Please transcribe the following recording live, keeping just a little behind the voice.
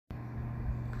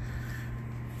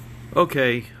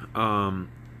Okay, I'm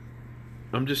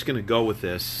just gonna go with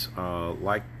this.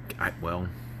 I,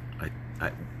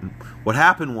 what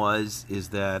happened is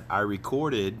that I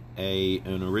recorded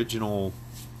an original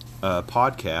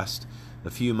podcast a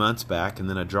few months back, and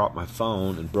then I dropped my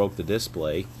phone and broke the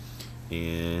display,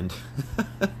 and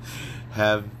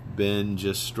have been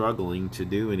just struggling to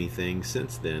do anything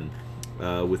since then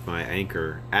with my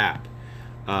Anchor app.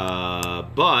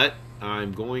 But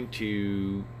I'm going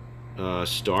to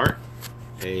start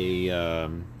a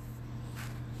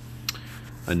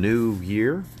new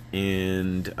year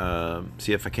and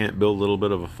see if I can't build a little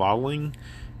bit of a following,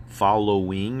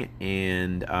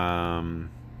 and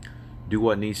do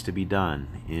what needs to be done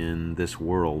in this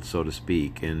world, so to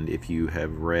speak. And if you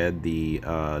have read the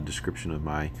description of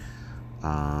my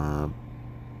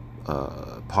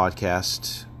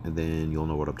podcast, then you'll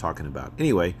know what I'm talking about.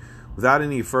 Anyway, without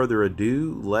any further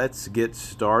ado, let's get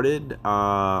started.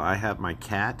 I have my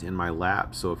cat in my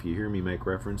lap, so if you hear me make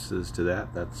references to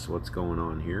that, that's what's going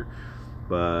on here.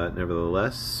 But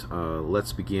nevertheless,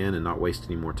 let's begin and not waste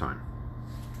any more time.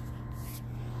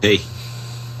 Hey,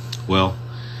 well,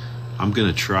 I'm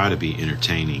going to try to be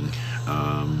entertaining.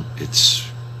 It's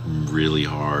really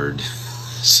hard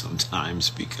sometimes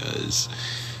because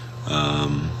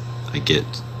I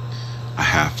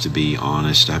have to be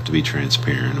honest. I have to be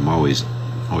transparent. I'm always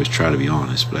try to be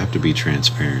honest, but I have to be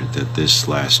transparent that this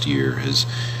last year has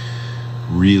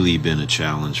really been a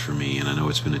challenge for me, and I know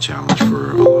it's been a challenge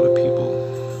for a lot of people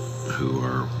who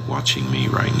are watching me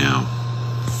right now.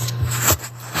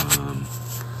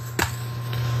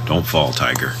 Don't fall,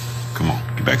 Tiger. Come on,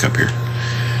 get back up here.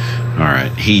 All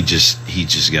right, he just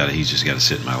got to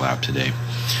sit in my lap today.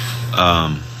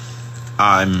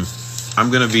 I'm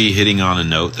going to be hitting on a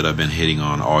note that I've been hitting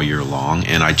on all year long,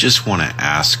 and I just want to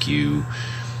ask you,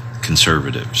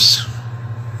 conservatives,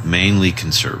 mainly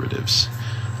conservatives,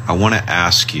 I want to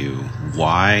ask you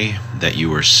why that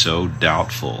you are so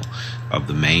doubtful of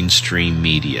the mainstream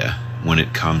media when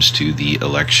it comes to the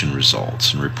election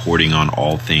results and reporting on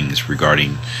all things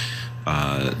regarding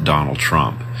Donald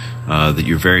Trump. That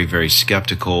you're very, very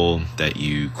skeptical, that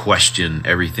you question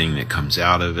everything that comes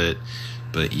out of it,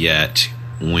 but yet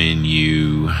when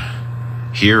you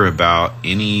hear about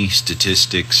any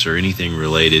statistics or anything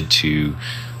related to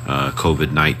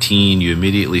COVID-19, you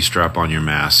immediately strap on your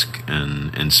mask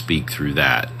and speak through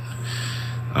that.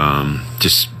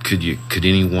 Could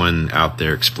anyone out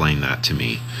there explain that to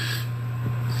me?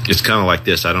 It's kind of like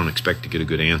this. I don't expect to get a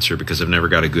good answer because I've never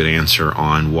got a good answer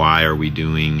on why are we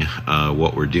doing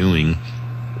what we're doing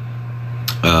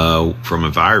from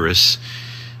a virus.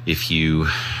 If you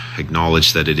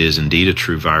acknowledge that it is indeed a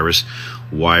true virus,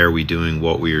 why are we doing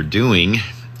what we are doing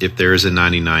if there is a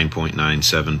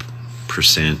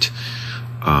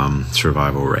 99.97%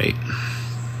 survival rate?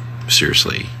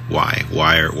 Seriously, why?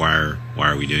 Why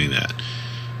are we doing that?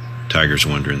 Tiger's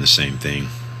wondering the same thing.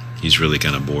 He's really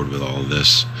kind of bored with all of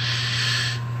this.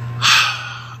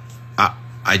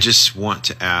 I just want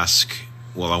to ask.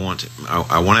 Well, I want to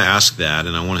ask that,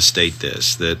 and I want to state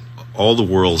this: that all the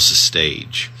world's a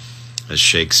stage, as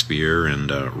Shakespeare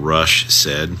and Rush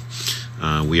said.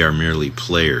 We are merely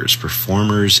players,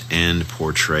 performers, and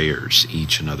portrayers,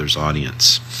 each another's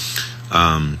audience.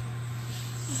 I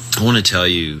want to tell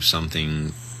you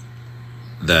something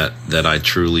that I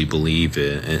truly believe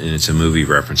in, and it's a movie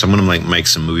reference. I'm going to make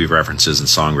some movie references and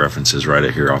song references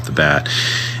right here off the bat,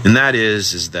 and that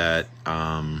is that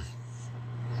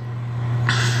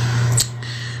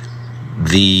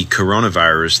the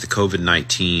coronavirus, the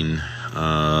COVID-19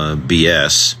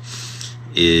 BS,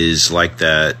 is like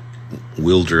that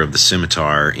wielder of the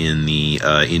scimitar in the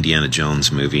Indiana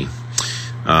Jones movie.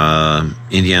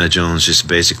 Indiana Jones just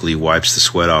basically wipes the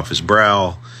sweat off his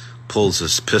brow, pulls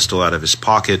his pistol out of his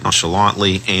pocket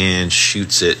nonchalantly, and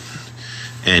shoots it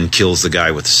and kills the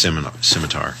guy with the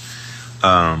scimitar.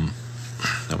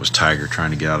 That was Tiger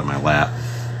trying to get out of my lap.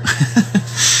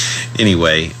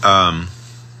 Anyway,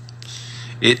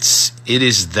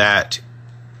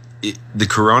 the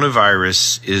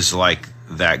coronavirus is like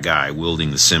that guy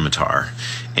wielding the scimitar,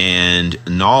 and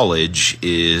knowledge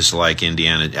is like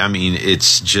Indiana. I mean,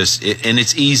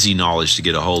 it's easy knowledge to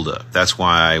get a hold of. That's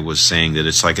why I was saying that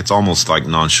it's almost like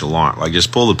nonchalant. Like,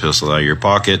 just pull the pistol out of your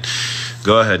pocket,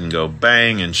 go ahead and go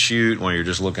bang and shoot while you're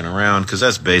just looking around, because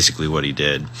that's basically what he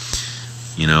did.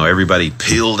 You know, everybody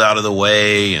peeled out of the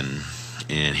way, and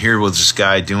here was this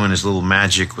guy doing his little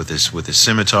magic with his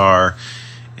scimitar.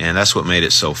 And that's what made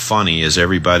it so funny, is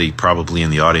everybody probably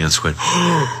in the audience went,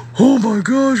 "Oh my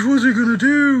gosh, what's he going to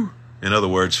do?" In other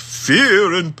words,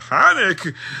 fear and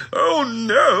panic. Oh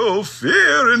no,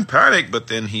 fear and panic. But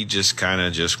then he just kind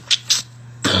of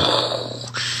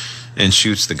and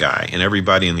shoots the guy. And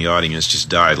everybody in the audience just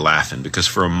died laughing, because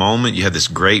for a moment you had this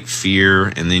great fear,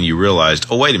 and then you realized,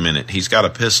 oh, wait a minute, he's got a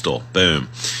pistol. Boom.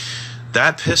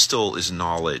 That pistol is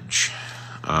knowledge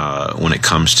when it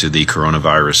comes to the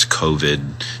coronavirus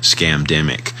COVID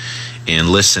scamdemic. And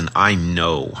listen, I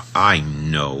know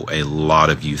a lot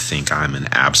of you think I'm an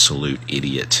absolute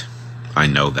idiot. I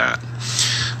know that.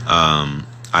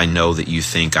 I know that you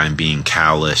think I'm being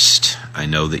calloused. I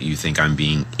know that you think I'm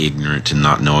being ignorant and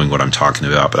not knowing what I'm talking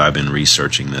about, but I've been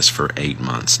researching this for 8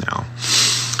 months now.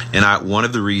 And one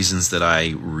of the reasons that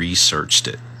I researched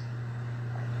it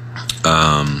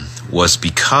was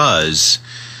because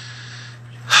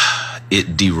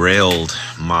it derailed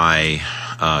my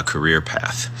career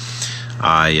path.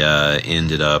 I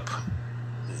ended up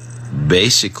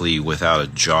basically without a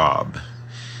job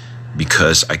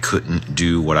because I couldn't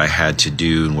do what I had to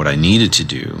do and what I needed to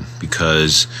do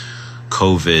because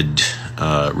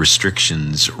COVID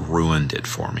restrictions ruined it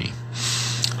for me.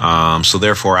 So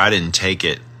therefore, I didn't take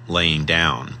it laying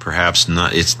down. Perhaps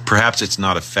it's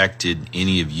not affected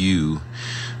any of you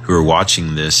who are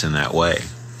watching this in that way,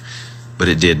 but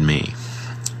it did me,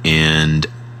 and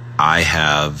I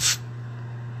have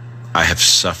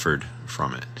suffered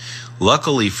from it.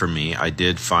 Luckily for me, I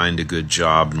did find a good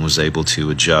job and was able to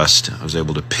adjust. I was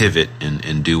able to pivot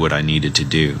and do what I needed to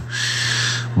do.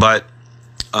 But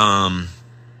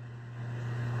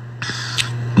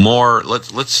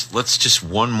let's just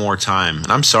one more time.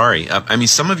 And I'm sorry. I mean,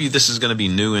 some of you, this is going to be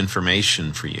new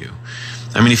information for you.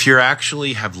 I mean, if you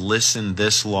actually have listened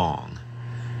this long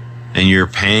and you're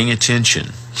paying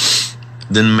attention,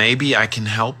 then maybe I can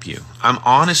help you. I'm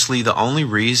honestly, the only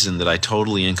reason that I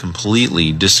totally and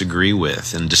completely disagree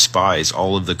with and despise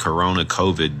all of the Corona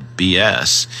COVID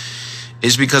BS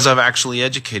is because I've actually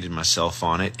educated myself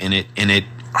on it, and it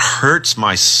hurts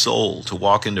my soul to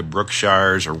walk into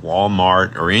Brookshire's or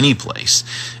Walmart or any place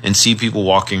and see people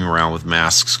walking around with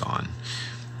masks on.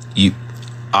 You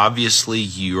are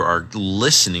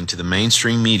listening to the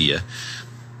mainstream media.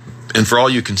 And for all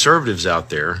you conservatives out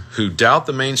there who doubt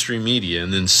the mainstream media,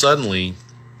 and then suddenly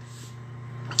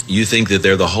you think that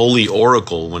they're the holy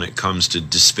oracle when it comes to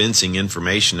dispensing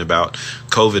information about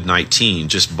COVID-19,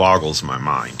 just boggles my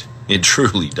mind. It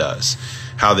truly does.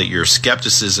 How that your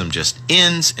skepticism just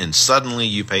ends and suddenly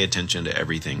you pay attention to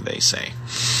everything they say.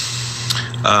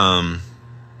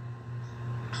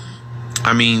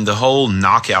 I mean, the whole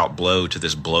knockout blow to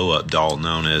this blow-up doll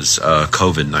known as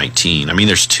COVID-19. I mean,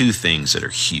 there's two things that are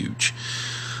huge,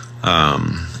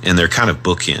 and they're kind of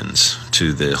bookends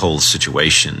to the whole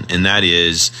situation. And that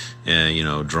is,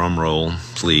 drum roll,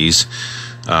 please,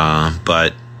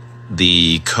 but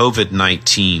the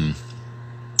COVID-19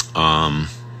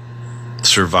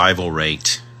 survival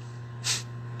rate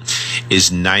is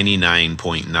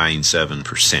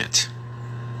 99.97%.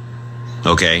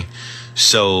 Okay,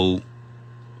 so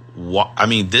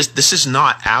this is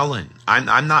not Alan.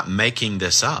 I'm not making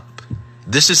this up.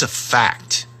 This is a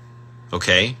fact.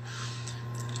 Okay?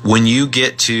 When you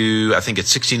get to, I think it's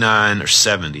 69 or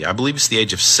 70, I believe it's the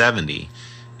age of 70,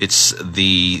 it's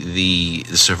the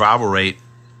survival rate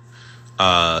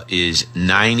is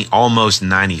almost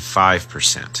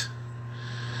 95%.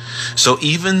 So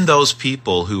even those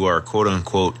people who are quote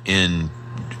unquote in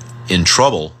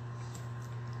trouble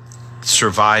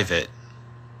survive it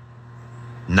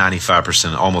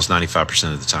 95%, almost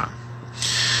 95% of the time.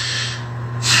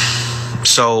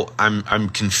 So I'm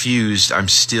confused. I'm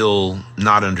still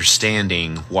not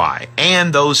understanding why.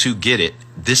 And those who get it,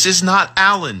 this is not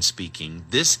Alan speaking.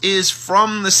 This is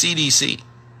from the CDC.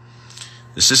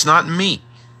 This is not me.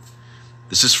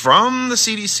 This is from the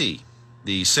CDC,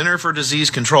 the Center for Disease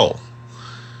Control.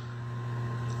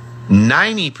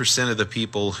 90% of the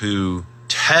people who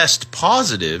test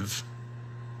positive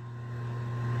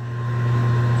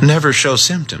never show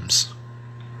symptoms.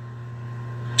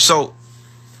 So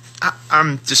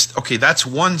I'm just, okay, that's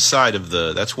one side of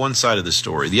the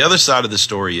story. The other side of the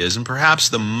story is, and perhaps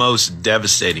the most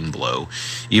devastating blow,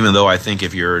 even though I think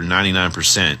if you're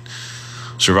 99%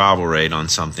 survival rate on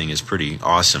something is pretty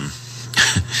awesome.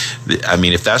 I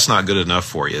mean, if that's not good enough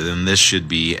for you, then this should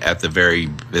be that's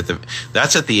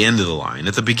at the end of the line.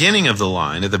 At the beginning of the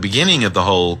line, at the beginning of the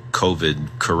whole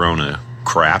COVID corona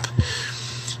crap,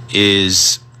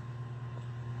 is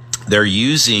they're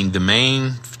using the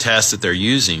main test that they're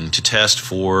using to test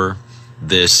for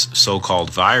this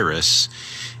so-called virus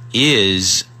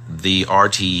is the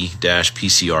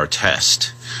RT-PCR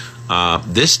test.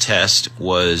 This test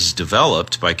was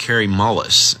developed by Kary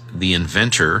Mullis, the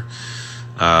inventor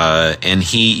And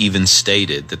he even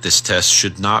stated that this test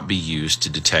should not be used to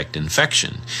detect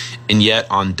infection. And yet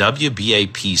on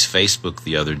WBAP's Facebook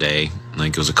the other day, I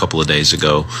think it was a couple of days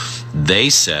ago, they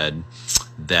said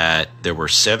that there were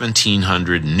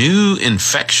 1,700 new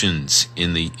infections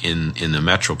in the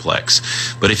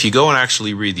Metroplex. But if you go and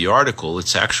actually read the article,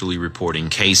 it's actually reporting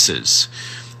cases.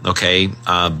 Okay,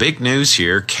 big news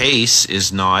here. Case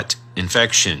is not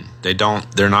infection. They're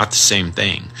not the same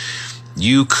thing.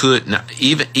 You could not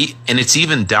even, and it's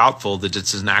even doubtful that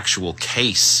it's an actual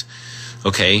case.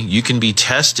 Okay, you can be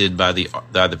tested by the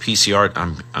PCR.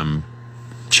 I'm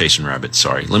chasing rabbits.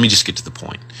 Sorry. Let me just get to the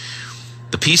point.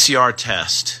 The PCR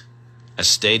test, as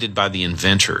stated by the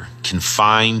inventor, can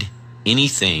find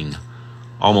anything,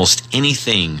 almost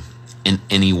anything, in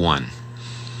anyone.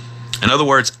 In other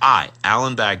words, I,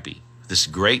 Alan Bagby, this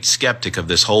great skeptic of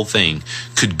this whole thing,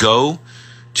 could go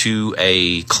to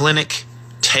a clinic,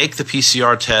 take the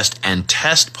PCR test, and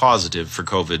test positive for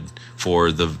COVID,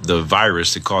 for the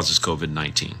virus that causes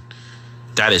COVID-19.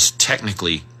 That is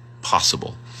technically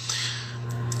possible.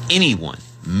 Anyone,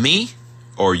 me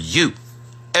or you,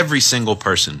 every single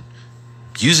person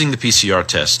using the PCR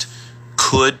test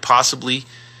could possibly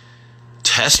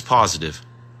test positive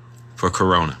for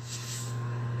corona.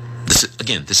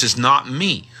 This is not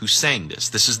me who's saying this.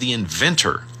 This is the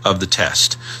inventor of the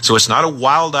test. So it's not a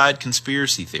wild-eyed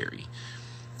conspiracy theory.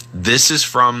 This is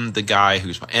from the guy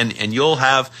who's, and you'll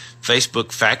have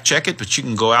Facebook fact check it, but you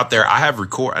can go out there. I've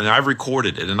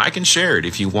recorded it, and I can share it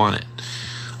if you want it,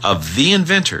 of the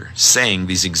inventor saying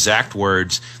these exact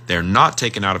words. They're not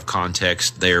taken out of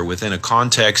context. They are within a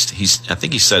context. I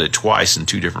think he said it twice in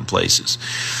two different places,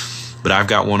 but I've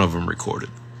got one of them recorded.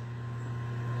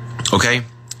 Okay,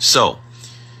 so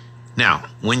now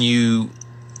when you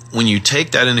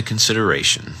take that into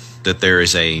consideration, that there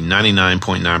is a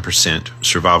 99.9%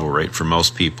 survival rate for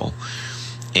most people,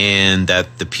 and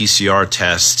that the PCR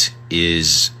test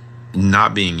is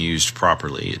not being used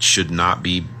properly. It should not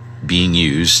be being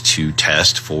used to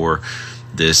test for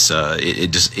this.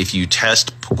 If you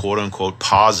test quote unquote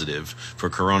positive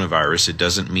for coronavirus, it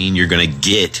doesn't mean you're going to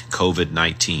get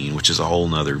COVID-19, which is a whole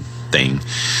nother thing.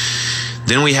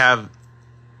 Then we have,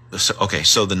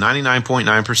 so the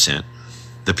 99.9%,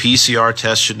 the PCR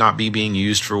test should not be being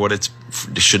used for what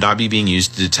should not be being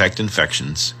used to detect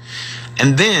infections.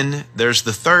 And then there's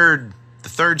the third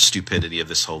stupidity of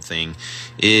this whole thing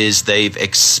is they've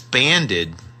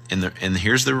expanded, and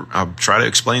I'll try to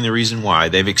explain the reason why.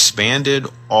 They've expanded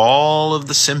all of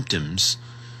the symptoms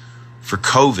for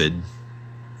COVID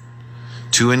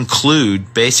to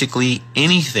include basically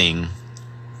anything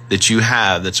that you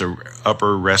have that's a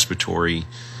upper respiratory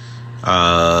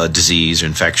disease,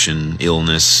 infection,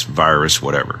 illness, virus,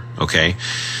 whatever. Okay,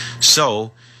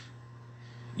 so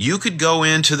you could go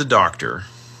into the doctor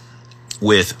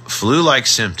with flu-like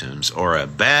symptoms or a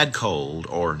bad cold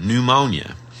or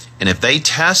pneumonia, and if they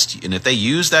test you, and if they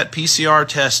use that PCR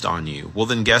test on you, well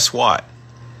then guess what?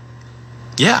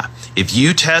 Yeah, if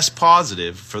you test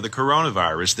positive for the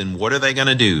coronavirus, then what are they going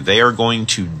to do? They are going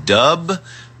to dub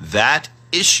that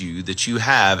issue that you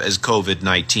have as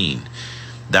COVID-19.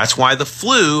 That's why the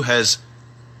flu has,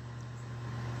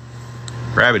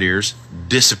 rabbit ears,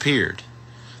 disappeared.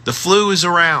 The flu is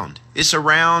around. It's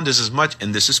around as much,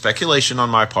 and this is speculation on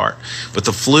my part, but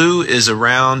the flu is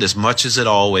around as much as it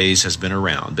always has been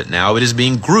around. But now it is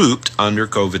being grouped under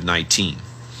COVID-19.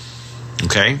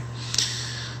 Okay?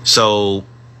 So,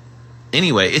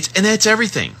 anyway, it's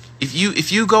everything.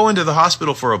 If you go into the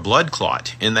hospital for a blood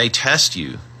clot and they test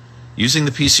you using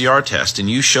the PCR test and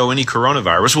you show any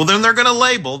coronavirus, well, then they're going to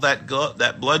label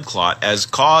that blood clot as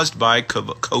caused by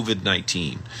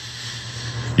COVID-19.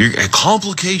 Your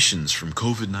complications from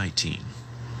COVID-19.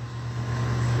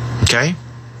 Okay?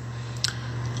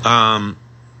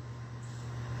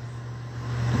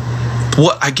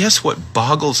 I guess what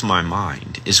boggles my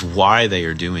mind is why they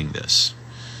are doing this.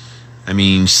 I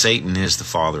mean, Satan is the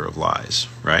father of lies,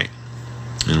 right?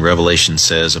 And Revelation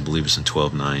says, I believe it's in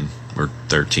 12:9 or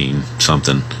 13,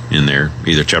 something in there,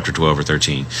 either chapter 12 or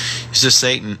 13. It says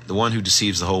Satan, the one who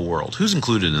deceives the whole world. Who's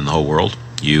included in the whole world?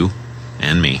 You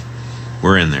and me.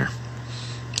 We're in there.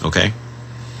 Okay?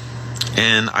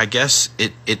 And I guess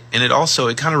it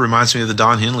kind of reminds me of the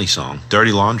Don Henley song,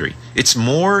 Dirty Laundry. It's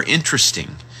more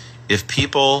interesting if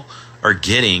people are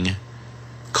getting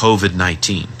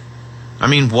COVID-19. I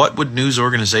mean, what would news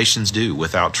organizations do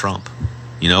without Trump?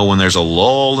 You know, when there's a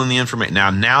lull in the information.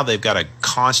 Now they've got a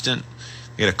constant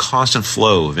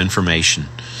flow of information.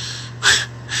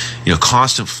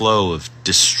 Constant flow of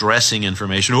distressing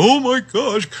information. Oh my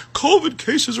gosh, COVID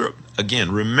cases are up.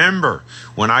 Again, remember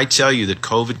when I tell you that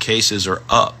COVID cases are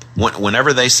up,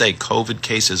 whenever they say COVID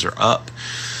cases are up,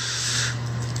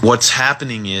 what's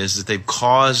happening is that they've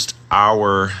caused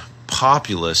our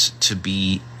populace to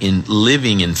be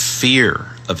living in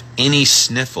fear of any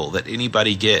sniffle that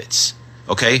anybody gets.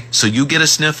 Okay? So you get a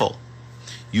sniffle.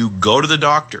 You go to the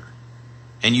doctor.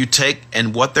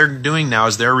 And what they're doing now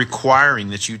is they're requiring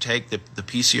that you take the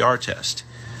PCR test.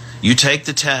 You take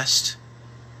the test.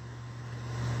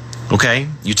 Okay?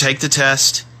 You take the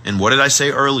test. And what did I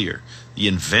say earlier? The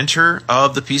inventor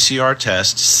of the PCR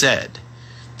test said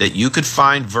that you could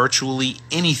find virtually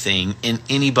anything in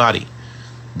anybody.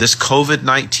 This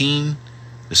COVID-19,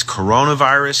 this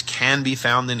coronavirus can be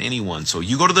found in anyone. So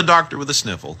you go to the doctor with a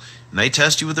sniffle and they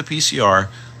test you with a PCR,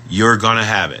 you're going to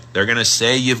have it. They're going to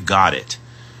say you've got it.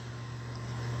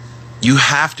 You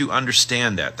have to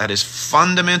understand that. That is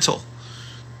fundamental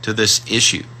to this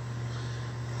issue.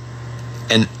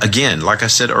 And again, like I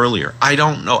said earlier, I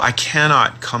don't know. I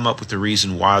cannot come up with a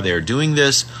reason why they're doing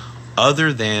this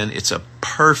other than it's a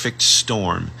perfect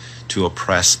storm to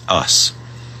oppress us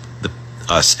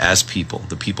as people,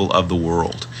 the people of the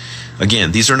world.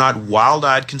 Again, these are not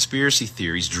wild-eyed conspiracy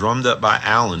theories drummed up by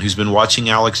Alan, who's been watching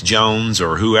Alex Jones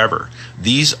or whoever.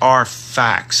 These are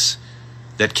facts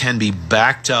that can be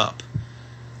backed up.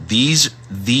 These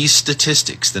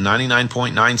statistics, the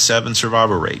 99.97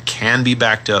 survival rate, can be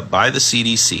backed up by the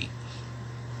CDC.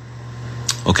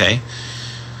 Okay?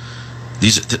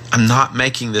 I'm not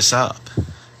making this up.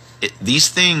 These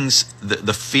things,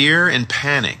 the fear and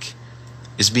panic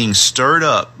is being stirred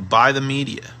up by the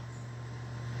media.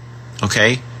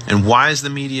 Okay? And why is the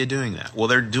media doing that? Well,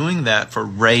 they're doing that for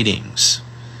ratings.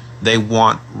 They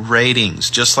want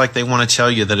ratings, just like they want to tell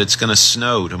you that it's going to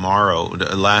snow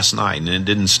last night, and it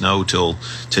didn't snow till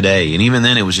today. And even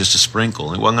then, it was just a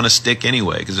sprinkle. It wasn't going to stick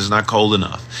anyway because it's not cold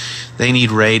enough. They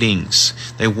need ratings.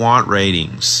 They want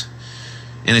ratings.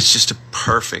 And it's just a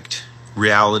perfect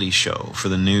reality show for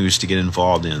the news to get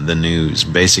involved in. The news,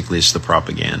 basically, it's the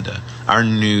propaganda. Our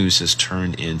news has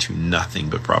turned into nothing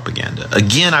but propaganda.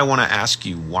 Again, I want to ask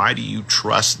you, why do you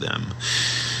trust them?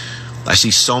 I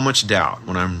see so much doubt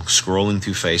when I'm scrolling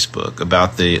through Facebook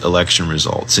about the election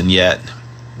results, and yet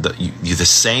the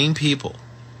same people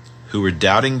who are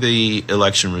doubting the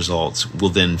election results will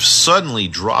then suddenly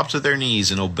drop to their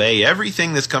knees and obey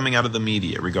everything that's coming out of the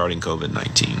media regarding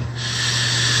COVID-19.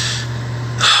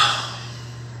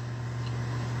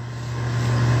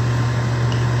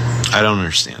 I don't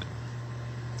understand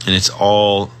it. And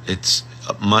it's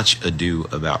much ado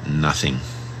about nothing.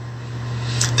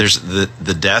 There's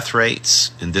the death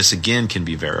rates, and this again can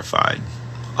be verified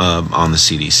on the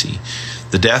CDC.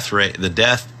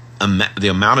 The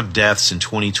amount of deaths in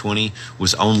 2020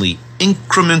 was only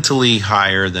incrementally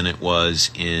higher than it was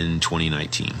in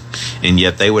 2019. And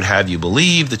yet they would have you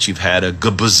believe that you've had a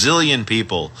gazillion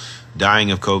people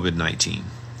dying of COVID-19.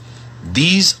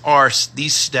 These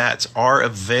stats are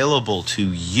available to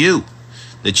you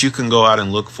that you can go out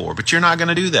and look for, but you're not going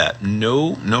to do that.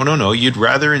 No. You'd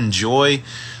rather enjoy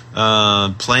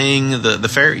playing the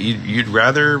fairy. You'd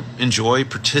rather enjoy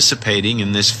participating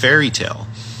in this fairy tale,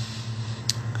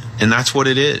 and that's what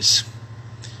it is.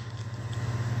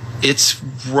 It's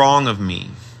wrong of me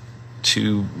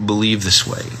to believe this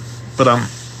way, but I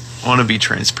want to be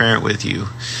transparent with you.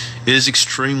 It is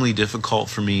extremely difficult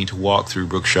for me to walk through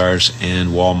Brookshires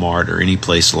and Walmart or any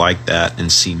place like that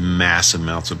and see mass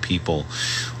amounts of people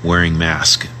wearing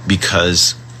masks,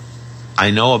 because I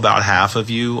know about half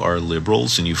of you are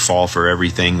liberals and you fall for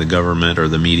everything the government or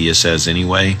the media says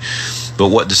anyway. But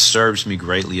what disturbs me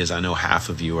greatly is I know half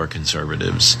of you are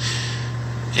conservatives,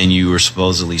 and you are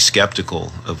supposedly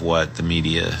skeptical of what the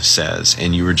media says,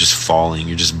 and you are just falling.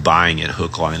 You're just buying it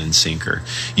hook, line, and sinker.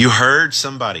 You heard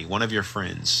somebody, one of your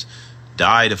friends,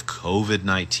 died of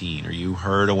COVID-19, or you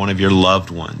heard of one of your loved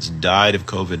ones died of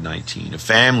COVID-19. A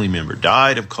family member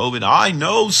died of COVID. I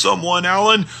know someone,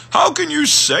 Alan. How can you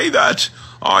say that?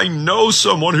 I know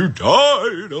someone who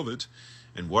died of it.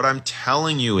 And what I'm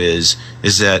telling you is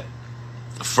that,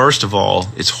 first of all,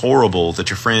 it's horrible that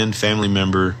your friend, family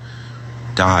member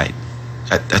died.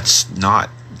 That's not,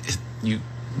 you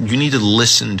need to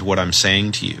listen to what I'm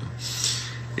saying to you,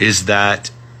 is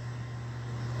that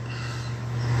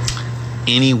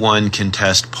anyone can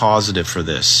test positive for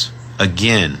this.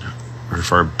 Again,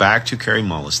 refer back to Kerry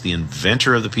Mullis, the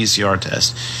inventor of the PCR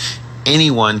test.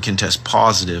 Anyone can test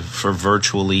positive for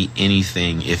virtually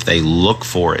anything if they look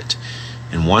for it.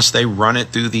 And once they run it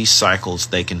through these cycles,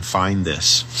 they can find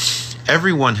this.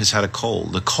 Everyone has had a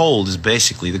cold. The cold is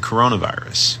basically the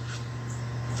coronavirus.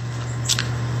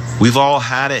 We've all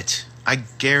had it. I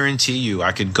guarantee you,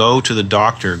 I could go to the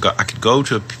doctor. I could go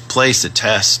to a place that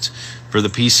tests for the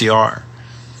PCR.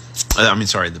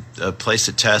 The place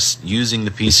that tests using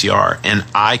the PCR, and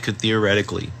I could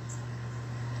theoretically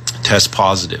test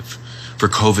positive for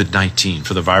COVID-19,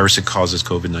 for the virus that causes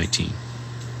COVID-19.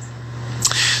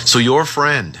 So your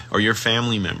friend or your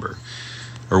family member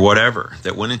or whatever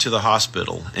that went into the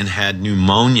hospital and had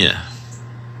pneumonia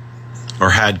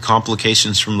or had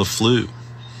complications from the flu,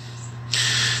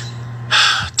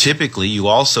 typically you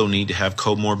also need to have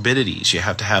comorbidities. You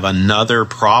have to have another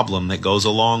problem that goes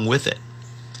along with it.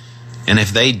 And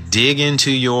if they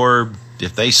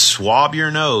if they swab your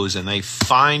nose and they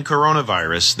find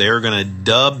coronavirus, they're going to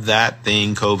dub that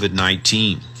thing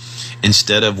COVID-19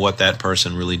 instead of what that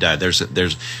person really died.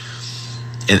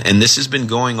 And this has been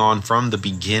going on from the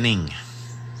beginning.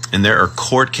 And there are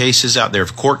court cases out there,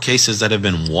 court cases that have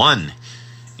been won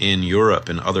in Europe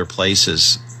and other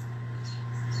places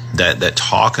that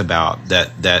talk about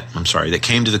that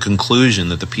came to the conclusion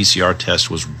that the PCR test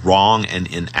was wrong and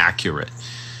inaccurate.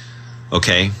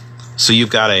 Okay, so you've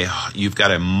got a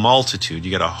multitude,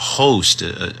 you got a host,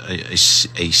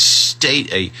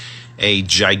 a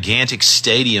gigantic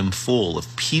stadium full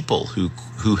of people who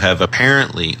have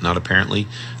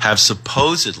have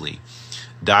supposedly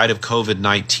died of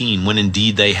COVID-19 when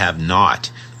indeed they have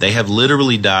not. They have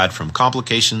literally died from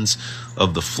complications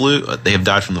of the flu. They have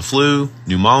died from the flu,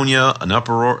 pneumonia, an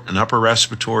upper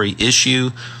respiratory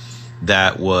issue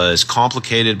that was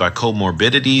complicated by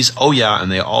comorbidities. Oh yeah,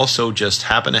 and they also just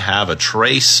happen to have a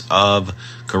trace of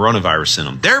coronavirus in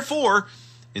them. Therefore,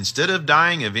 instead of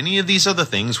dying of any of these other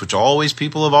things, which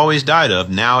people have always died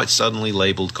of, now it's suddenly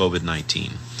labeled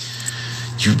COVID-19.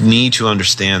 You need to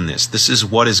understand this. This is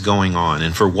what is going on.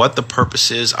 And for what the purpose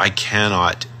is, I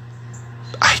cannot.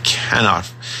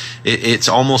 It's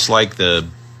almost like the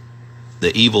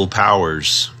evil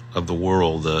powers of the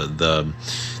world, the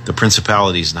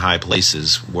principalities in high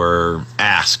places were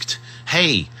asked,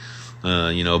 hey,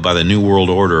 by the New World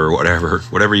Order or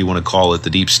whatever you want to call it, the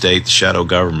deep state, the shadow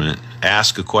government,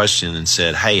 asked a question and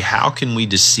said, hey, how can we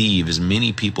deceive as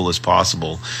many people as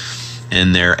possible?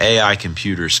 And their AI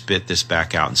computer spit this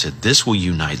back out and said, this will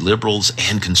unite liberals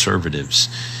and conservatives,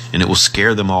 and it will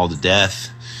scare them all to death,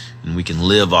 and we can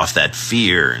live off that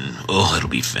fear, and it'll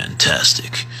be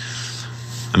fantastic.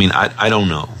 I mean, I don't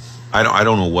know. I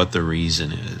don't know what the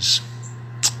reason is,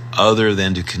 other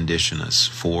than to condition us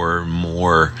for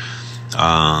more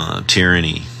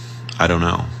tyranny. I don't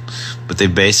know, but they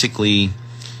basically,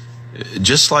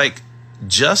 just like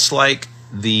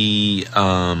the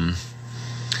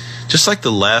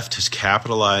left has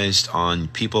capitalized on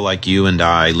people like you and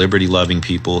I, liberty-loving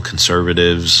people,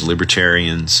 conservatives,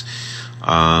 libertarians,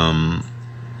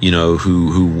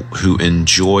 who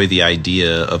enjoy the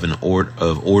idea of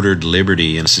of ordered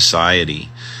liberty in society.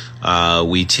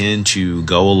 We tend to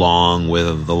go along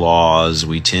with the laws.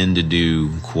 We tend to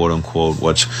do, quote unquote,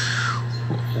 what's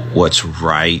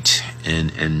right,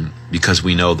 and because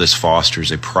we know this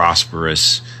fosters a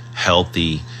prosperous,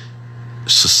 healthy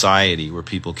society where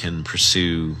people can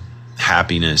pursue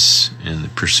happiness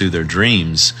and pursue their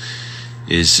dreams,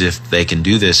 is if they can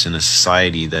do this in a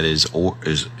society that is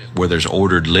where there's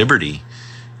ordered liberty,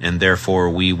 and therefore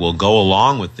we will go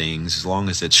along with things as long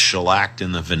as it's shellacked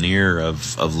in the veneer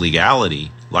of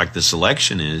legality, like this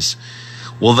election is.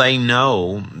 Well, they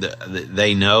know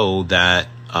that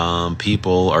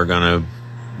people are going to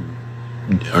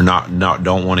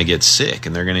don't want to get sick,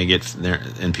 and they're going to get there,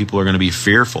 and people are going to be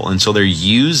fearful, and so they're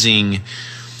using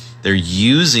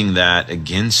that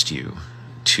against you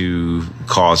to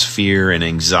cause fear and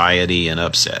anxiety and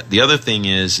upset. The other thing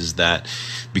is that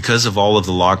because of all of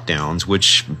the lockdowns,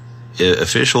 which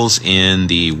officials in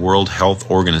the World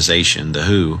Health Organization, the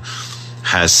WHO,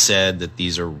 has said that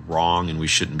these are wrong and we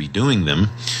shouldn't be doing them.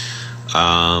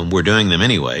 We're doing them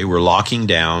anyway. We're locking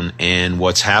down, and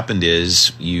what's happened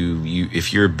is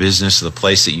if your business, the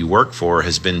place that you work for,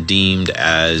 has been deemed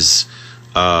as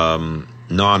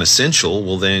non-essential,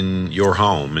 well, then you're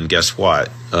home. And guess what?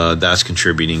 That's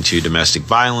contributing to domestic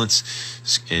violence,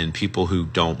 and people who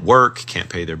don't work can't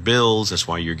pay their bills. That's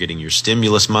why you're getting your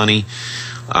stimulus money.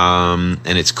 And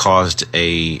it's caused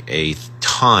a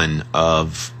ton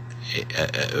of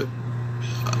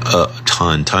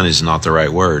ton is not the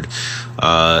right word.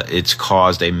 It's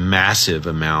caused a massive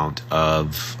amount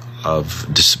of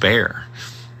despair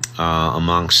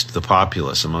amongst the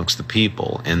populace, amongst the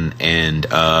people, and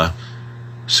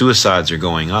suicides are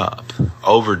going up.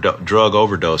 Drug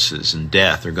overdoses and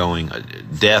death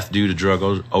due to drug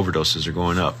overdoses are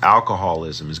going up.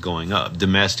 Alcoholism is going up.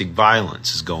 Domestic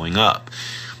violence is going up.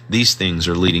 these things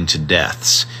are leading to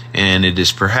deaths. And it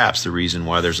is perhaps the reason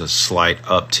why there's a slight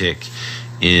uptick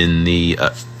in the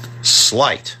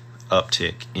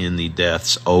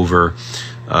deaths over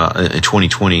in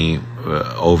 2020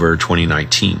 over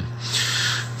 2019.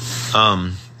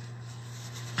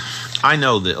 I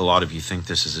know that a lot of you think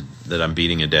that I'm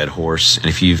beating a dead horse, and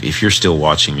if you're still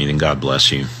watching me, then God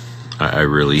bless you. I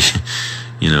really,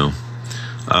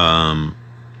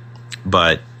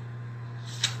 but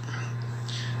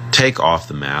take off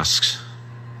the masks.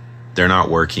 They're not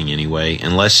working anyway,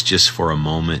 and let's just for a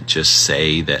moment just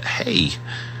say that, hey,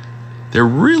 there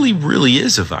really, really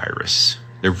is a virus.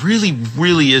 There really,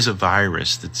 really is a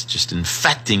virus that's just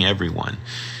infecting everyone.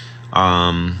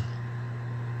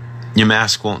 Your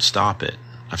mask won't stop it.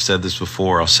 I've said this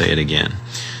before, I'll say it again.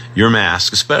 Your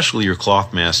mask, especially your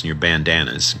cloth masks and your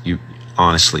bandanas,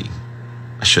 honestly,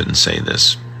 I shouldn't say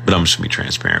this, but I'm just going to be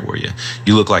transparent with you.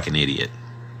 You look like an idiot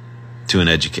to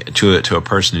a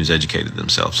person who's educated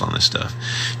themselves on this stuff.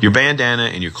 Your bandana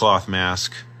and your cloth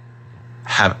mask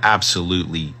have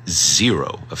absolutely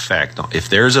zero effect on. If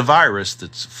there's a virus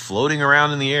that's floating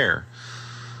around in the air,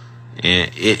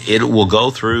 it will go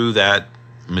through that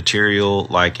material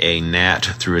like a gnat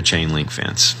through a chain link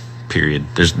fence. Period.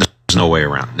 There's no way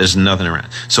around. There's nothing around.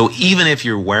 So even if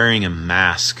you're wearing a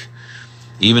mask,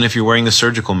 even if you're wearing the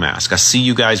surgical mask, I see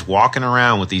you guys walking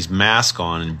around with these masks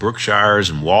on in Brookshires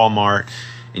and Walmart,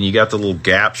 and you got the little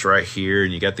gaps right here,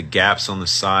 and you got the gaps on the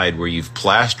side where you've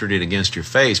plastered it against your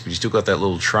face, but you still got that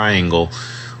little triangle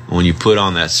when you put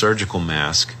on that surgical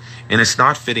mask, and it's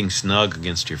not fitting snug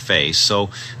against your face. So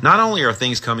not only are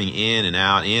things coming in and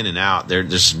out,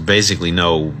 there's basically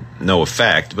no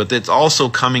effect, but it's also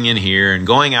coming in here and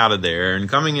going out of there and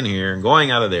coming in here and going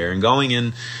out of there and going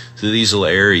into these little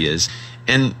areas.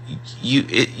 And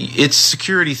it's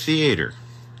security theater.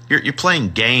 You're playing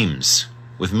games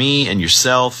with me and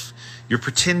yourself. You're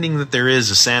pretending that there is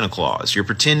a Santa Claus. You're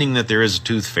pretending that there is a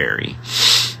tooth fairy.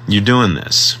 You're doing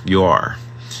this. You are.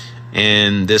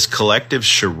 And this collective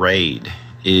charade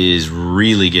is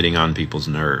really getting on people's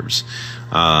nerves.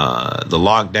 The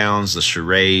lockdowns, the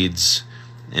charades,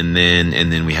 and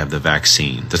then we have the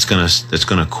vaccine that's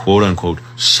gonna quote unquote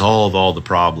solve all the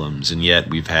problems, and yet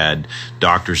we've had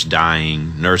doctors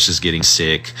dying, nurses getting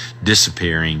sick,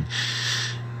 disappearing,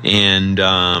 and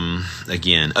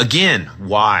again,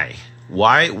 why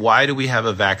do we have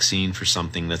a vaccine for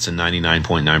something that's a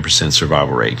 99.9%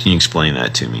 survival rate? Can you explain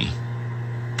that to me?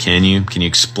 Can you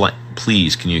explain?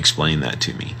 Please, can you explain that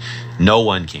to me? No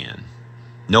one can.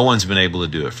 No one's been able to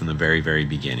do it from the very, very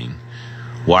beginning.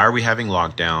 Why are we having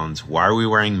lockdowns? Why are we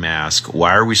wearing masks?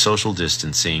 Why are we social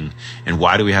distancing? And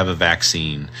why do we have a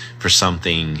vaccine for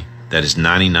something that is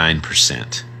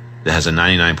 99%, that has a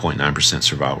 99.9%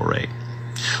 survival rate?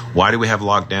 Why do we have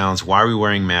lockdowns? Why are we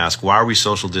wearing masks? Why are we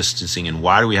social distancing? And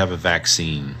why do we have a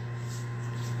vaccine?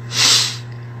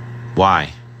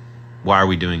 Why? Why are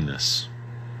we doing this?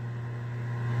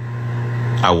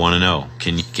 I want to know.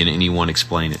 Can anyone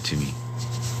explain it to me?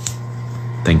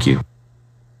 Thank you.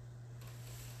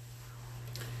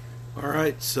 All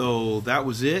right, so that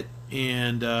was it,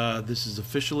 and this is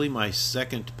officially my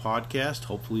second podcast.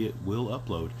 Hopefully it will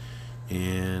upload,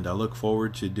 and I look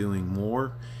forward to doing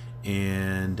more,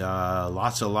 and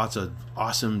lots of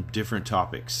awesome different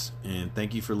topics. And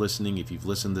thank you for listening if you've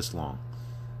listened this long.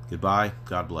 Goodbye.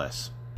 God bless.